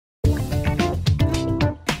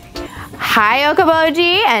Hi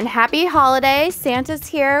Okoboji and happy holidays. Santa's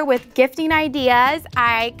here with gifting ideas.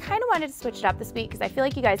 I kind of wanted to switch it up this week because I feel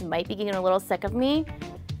like you guys might be getting a little sick of me.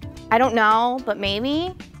 I don't know, but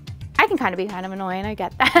maybe. I can kind of be kind of annoying, I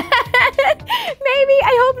get that. Maybe,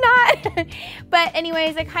 I hope not. But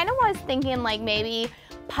anyways, I kind of was thinking like maybe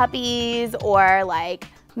puppies or like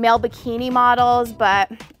male bikini models, but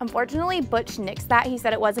unfortunately Butch nixed that. He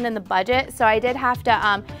said it wasn't in the budget, so I did have to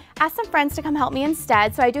ask some friends to come help me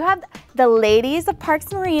instead. So I do have the ladies of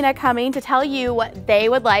Parks Marina coming to tell you what they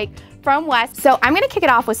would like from West. So I'm gonna kick it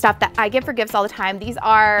off with stuff that I give for gifts all the time. These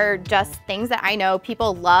are just things that I know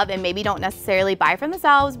people love and maybe don't necessarily buy for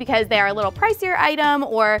themselves because they are a little pricier item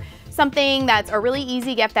or something that's a really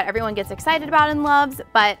easy gift that everyone gets excited about and loves,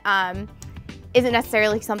 but isn't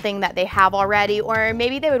necessarily something that they have already, or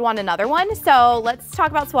maybe they would want another one. So let's talk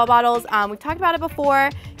about swell bottles. We've talked about it before.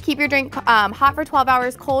 Keep your drink hot for 12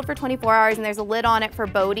 hours, cold for 24 hours, and there's a lid on it for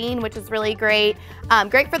boating, which is really great.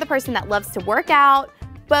 Great for the person that loves to work out,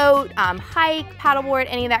 boat, hike, paddleboard,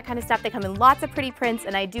 any of that kind of stuff. They come in lots of pretty prints,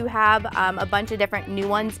 and I do have a bunch of different new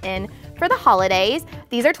ones in for the holidays.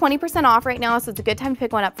 These are 20% off right now, so it's a good time to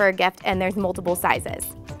pick one up for a gift, and there's multiple sizes.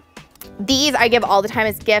 These I give all the time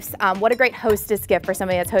as gifts. What a great hostess gift for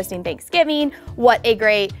somebody that's hosting Thanksgiving. What a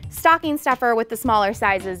great stocking stuffer with the smaller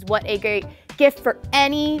sizes. What a great gift for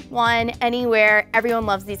anyone, anywhere. Everyone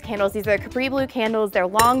loves these candles. These are Capri Blue candles. They're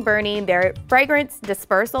long burning. Their fragrance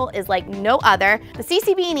dispersal is like no other. The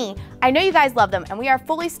CC Beanie, I know you guys love them and we are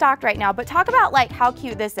fully stocked right now, but talk about like how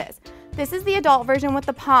cute this is. This is the adult version with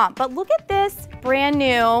the pomp, but look at this brand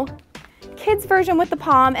new kids version with the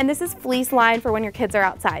palm, and this is fleece lined for when your kids are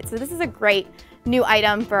outside. So this is a great new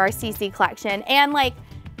item for our CC collection. And like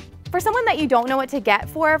for someone that you don't know what to get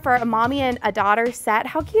for a mommy and a daughter set,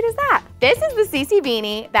 how cute is that? This is the CC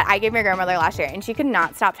beanie that I gave my grandmother last year and she could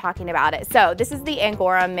not stop talking about it. So this is the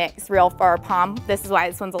Angora mix real fur palm. This is why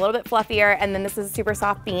this one's a little bit fluffier, and then this is a super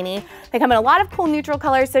soft beanie. They come in a lot of cool neutral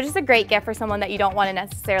colors, so just a great gift for someone that you don't want to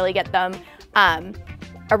necessarily get them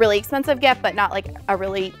a really expensive gift, but not like a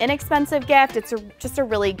really inexpensive gift. It's just a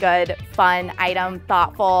really good, fun item,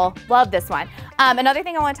 thoughtful. Love this one. Another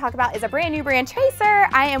thing I want to talk about is a brand new brand chaser.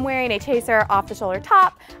 I am wearing a chaser off the shoulder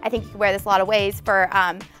top. I think you can wear this a lot of ways for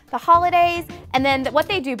the holidays. And then what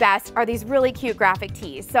they do best are these really cute graphic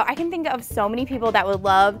tees. So I can think of so many people that would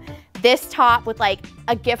love this top with like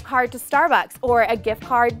a gift card to Starbucks or a gift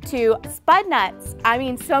card to Spud Nuts. I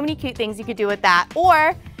mean, so many cute things you could do with that.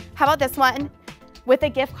 Or how about this one? With a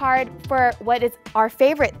gift card for what is our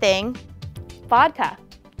favorite thing, vodka,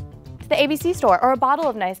 to the ABC store, or a bottle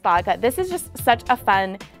of nice vodka. This is just such a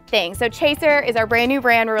fun thing. So Chaser is our brand new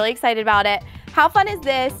brand. We're really excited about it. How fun is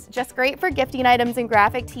this? Just great for gifting items and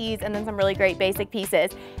graphic tees, and then some really great basic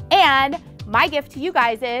pieces. And my gift to you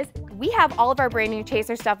guys is we have all of our brand new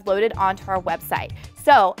Chaser stuff loaded onto our website.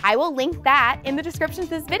 So I will link that in the description to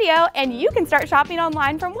this video, and you can start shopping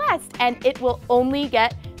online from West, and it will only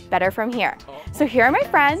get better from here. So here are my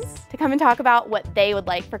friends to come and talk about what they would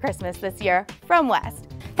like for Christmas this year from West.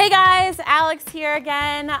 Hey guys, Alex here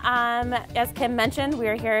again. As Kim mentioned, we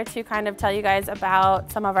are here to kind of tell you guys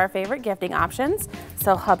about some of our favorite gifting options.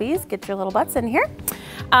 So hubbies, get your little butts in here.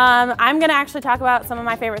 I'm gonna actually talk about some of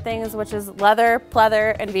my favorite things, which is leather,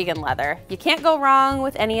 pleather, and vegan leather. You can't go wrong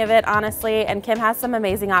with any of it, honestly, and Kim has some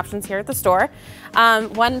amazing options here at the store.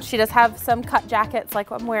 One, she does have some cut jackets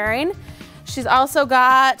like what I'm wearing. She's also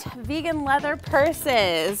got vegan leather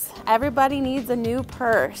purses. Everybody needs a new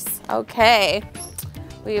purse. Okay,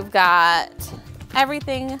 we've got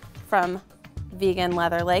everything from vegan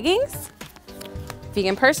leather leggings,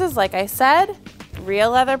 vegan purses, like I said, real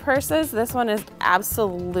leather purses. This one is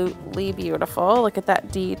absolutely beautiful. Look at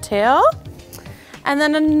that detail. And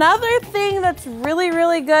then another thing that's really,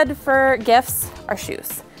 really good for gifts are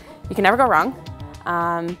shoes. You can never go wrong.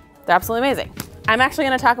 They're absolutely amazing. I'm actually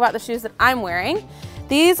going to talk about the shoes that I'm wearing.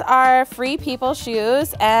 These are Free People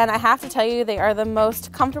shoes, and I have to tell you, they are the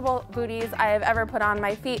most comfortable booties I have ever put on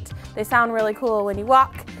my feet. They sound really cool when you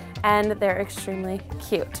walk, and they're extremely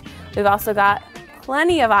cute. We've also got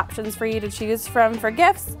plenty of options for you to choose from for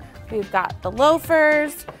gifts. We've got the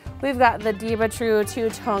loafers. We've got the Diva True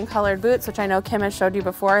two-tone colored boots, which I know Kim has showed you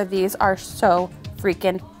before. These are so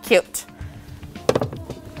freaking cute.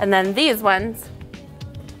 And then these ones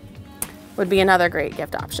would be another great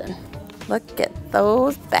gift option. Look at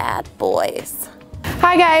those bad boys.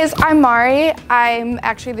 Hi guys, I'm Mari. I'm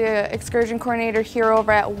actually the excursion coordinator here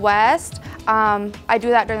over at West. I do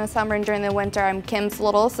that during the summer and during the winter. I'm Kim's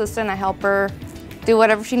little assistant. I help her do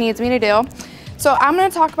whatever she needs me to do. So I'm going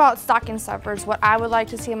to talk about stocking stuffers, what I would like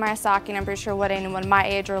to see in my stocking. I'm pretty sure what anyone my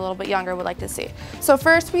age or a little bit younger would like to see. So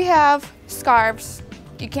first we have scarves.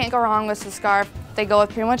 You can't go wrong with the scarf. They go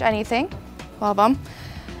with pretty much anything. Love them.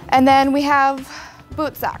 And then we have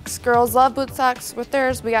boot socks. Girls love boot socks with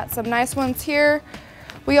theirs. We got some nice ones here.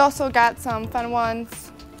 We also got some fun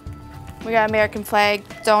ones. We got American flag,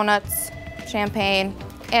 donuts, champagne,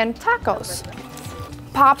 and tacos.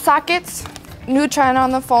 Pop sockets, new trend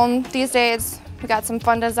on the phone these days. We got some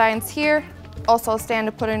fun designs here. Also a stand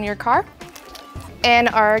to put in your car. And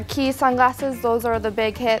our key sunglasses, those are the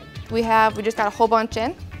big hit we have. We just got a whole bunch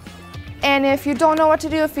in. And if you don't know what to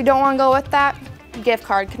do, if you don't want to go with that, gift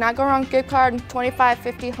card. Cannot go wrong, gift card, $25,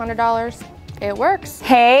 $50, $100. It works.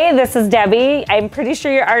 Hey, this is Debbie. I'm pretty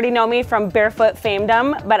sure you already know me from Barefoot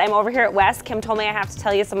Famedom, but I'm over here at West. Kim told me I have to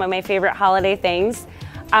tell you some of my favorite holiday things.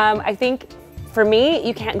 I think for me,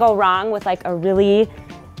 you can't go wrong with like a really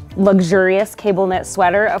luxurious cable knit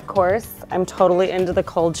sweater, of course. I'm totally into the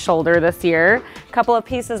cold shoulder this year. A couple of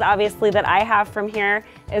pieces obviously that I have from here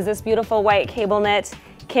is this beautiful white cable knit.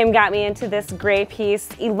 Kim got me into this gray piece.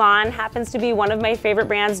 Elan happens to be one of my favorite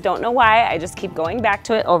brands. Don't know why, I just keep going back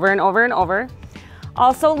to it over and over and over.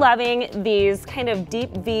 Also loving these kind of deep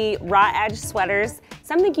V raw edge sweaters.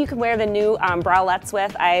 Something you can wear the new bralettes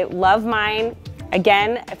with. I love mine.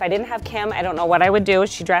 Again, if I didn't have Kim, I don't know what I would do.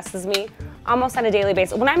 She dresses me almost on a daily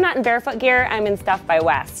basis. When I'm not in barefoot gear, I'm in Stuff by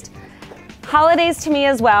West. Holidays to me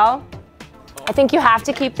as well. I think you have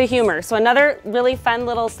to keep the humor. So another really fun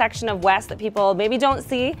little section of West that people maybe don't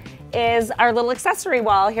see is our little accessory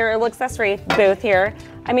wall here, our little accessory booth here.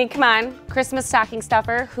 I mean, come on, Christmas stocking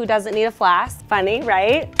stuffer, who doesn't need a flask? Funny,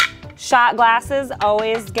 right? Shot glasses,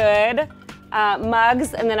 always good.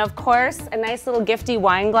 Mugs, and then of course, a nice little gifty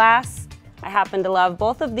wine glass. I happen to love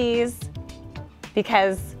both of these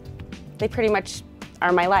because they pretty much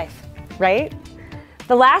are my life, right?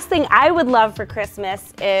 The last thing I would love for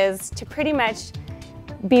Christmas is to pretty much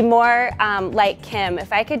be more like Kim.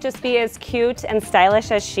 If I could just be as cute and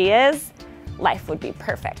stylish as she is, life would be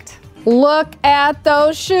perfect. Look at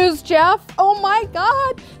those shoes, Jeff. Oh my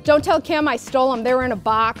God. Don't tell Kim I stole them. They were in a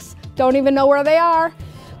box. Don't even know where they are.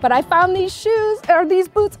 But I found these shoes, or these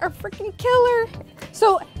boots are freaking killer.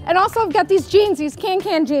 So, and also I've got these jeans, these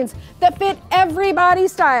can jeans that fit every body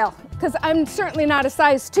style, because I'm certainly not a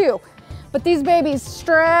size 2. But these babies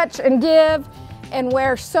stretch and give and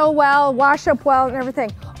wear so well, wash up well and everything.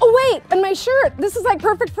 Oh wait, and my shirt. This is like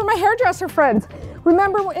perfect for my hairdresser friends.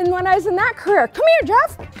 Remember when I was in that career? Come here,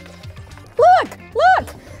 Jeff.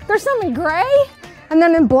 Look. There's some in gray and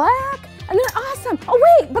then in black and they're awesome.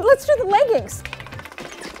 Oh wait, but let's do the leggings.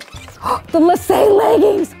 The Lissé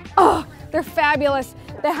leggings. Oh, they're fabulous.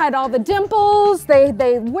 They had all the dimples. They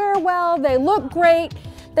wear well. They look great.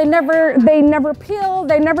 They never peel,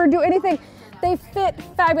 they never do anything. They fit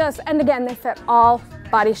fabulous, and again, they fit all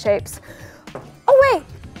body shapes. Oh wait,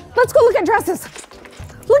 let's go look at dresses.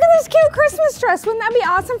 Look at this cute Christmas dress. Wouldn't that be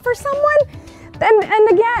awesome for someone? And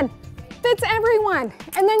again, fits everyone.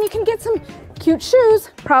 And then you can get some cute shoes,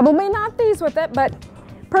 probably not these with it, but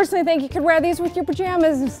personally think you could wear these with your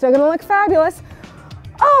pajamas. It's still gonna look fabulous.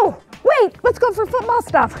 Oh, wait, let's go for football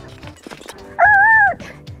stuff.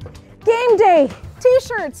 Game day.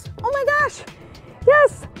 T-shirts, oh my gosh,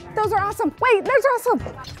 yes, those are awesome. Wait, there's also,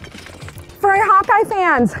 for our Hawkeye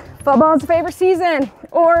fans, football's favorite season,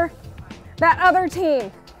 or that other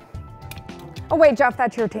team. Oh wait, Jeff,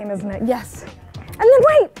 that's your team, isn't it? Yes. And then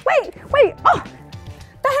wait, oh,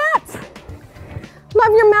 the hats.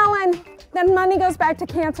 Love your melon. Then money goes back to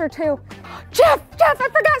cancer too. Jeff, I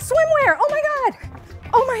forgot swimwear, oh my God.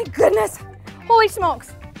 Oh my goodness, holy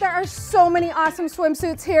smokes. There are so many awesome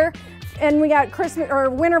swimsuits here. And we got Christmas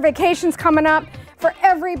or winter vacations coming up for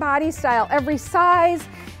every body style, every size,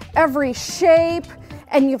 every shape,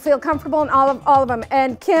 and you feel comfortable in all of them.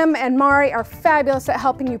 And Kim and Mari are fabulous at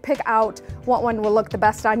helping you pick out what one will look the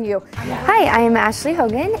best on you. Hi, I am Ashley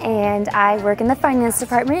Hogan and I work in the finance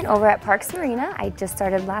department over at Parks Marina. I just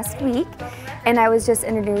started last week and I was just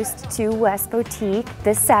introduced to West Boutique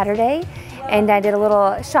this Saturday and I did a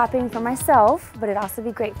little shopping for myself, but it'd also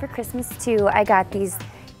be great for Christmas too. I got these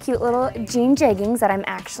cute little jean jeggings that I'm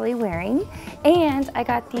actually wearing. And I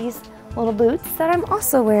got these little boots that I'm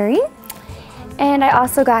also wearing. And I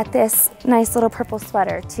also got this nice little purple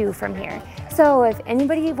sweater too from here. So if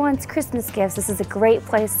anybody wants Christmas gifts, this is a great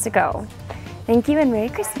place to go. Thank you and Merry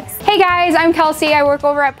Christmas. Hey guys, I'm Kelsey. I work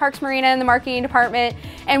over at Parks Marina in the marketing department,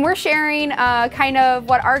 and we're sharing kind of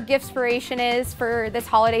what our giftspiration is for this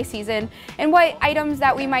holiday season and what items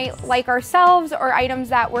that we might like ourselves or items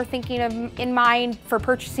that we're thinking of in mind for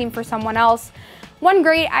purchasing for someone else. One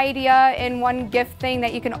great idea and one gift thing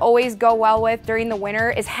that you can always go well with during the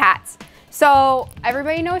winter is hats. So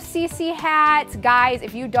everybody knows CC hats. Guys,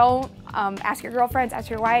 if you don't, ask your girlfriends,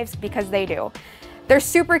 ask your wives, because they do. They're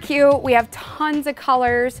super cute. We have tons of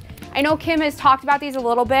colors. I know Kim has talked about these a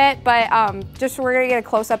little bit, but just so we're gonna get a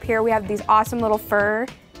close up here, we have these awesome little fur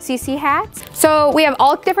CC hats. So we have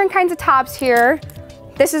all different kinds of tops here.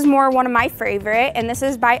 This is more one of my favorite, and this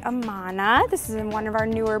is by Amana. This is one of our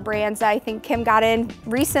newer brands that I think Kim got in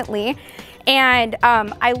recently. And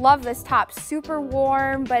I love this top, super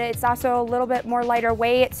warm, but it's also a little bit more lighter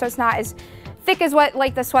weight, so it's not as thick as what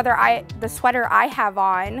like the sweater I have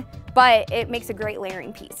on, but it makes a great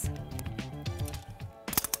layering piece.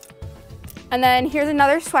 And then here's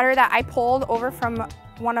another sweater that I pulled over from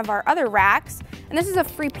one of our other racks. And this is a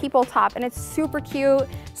Free People top, and it's super cute,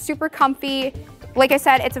 super comfy. Like I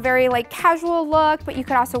said, it's a very like casual look, but you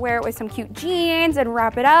could also wear it with some cute jeans and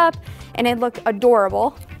wrap it up, and it'd look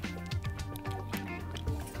adorable.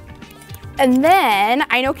 And then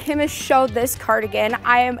I know Kim has showed this cardigan.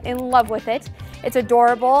 I am in love with it. It's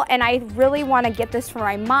adorable, and I really want to get this for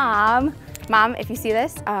my mom. Mom, if you see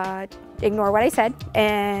this, ignore what I said,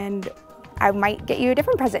 and I might get you a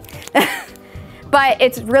different present. But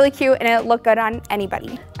it's really cute and it'll look good on anybody.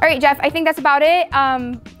 All right, Jeff, I think that's about it.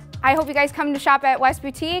 I hope you guys come to shop at West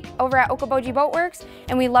Boutique over at Okoboji Boat Works,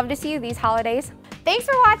 and we love to see you these holidays. Thanks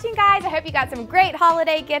for watching, guys. I hope you got some great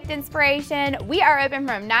holiday gift inspiration. We are open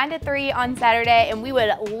from 9 to 3 on Saturday, and we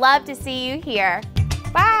would love to see you here.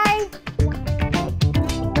 Bye.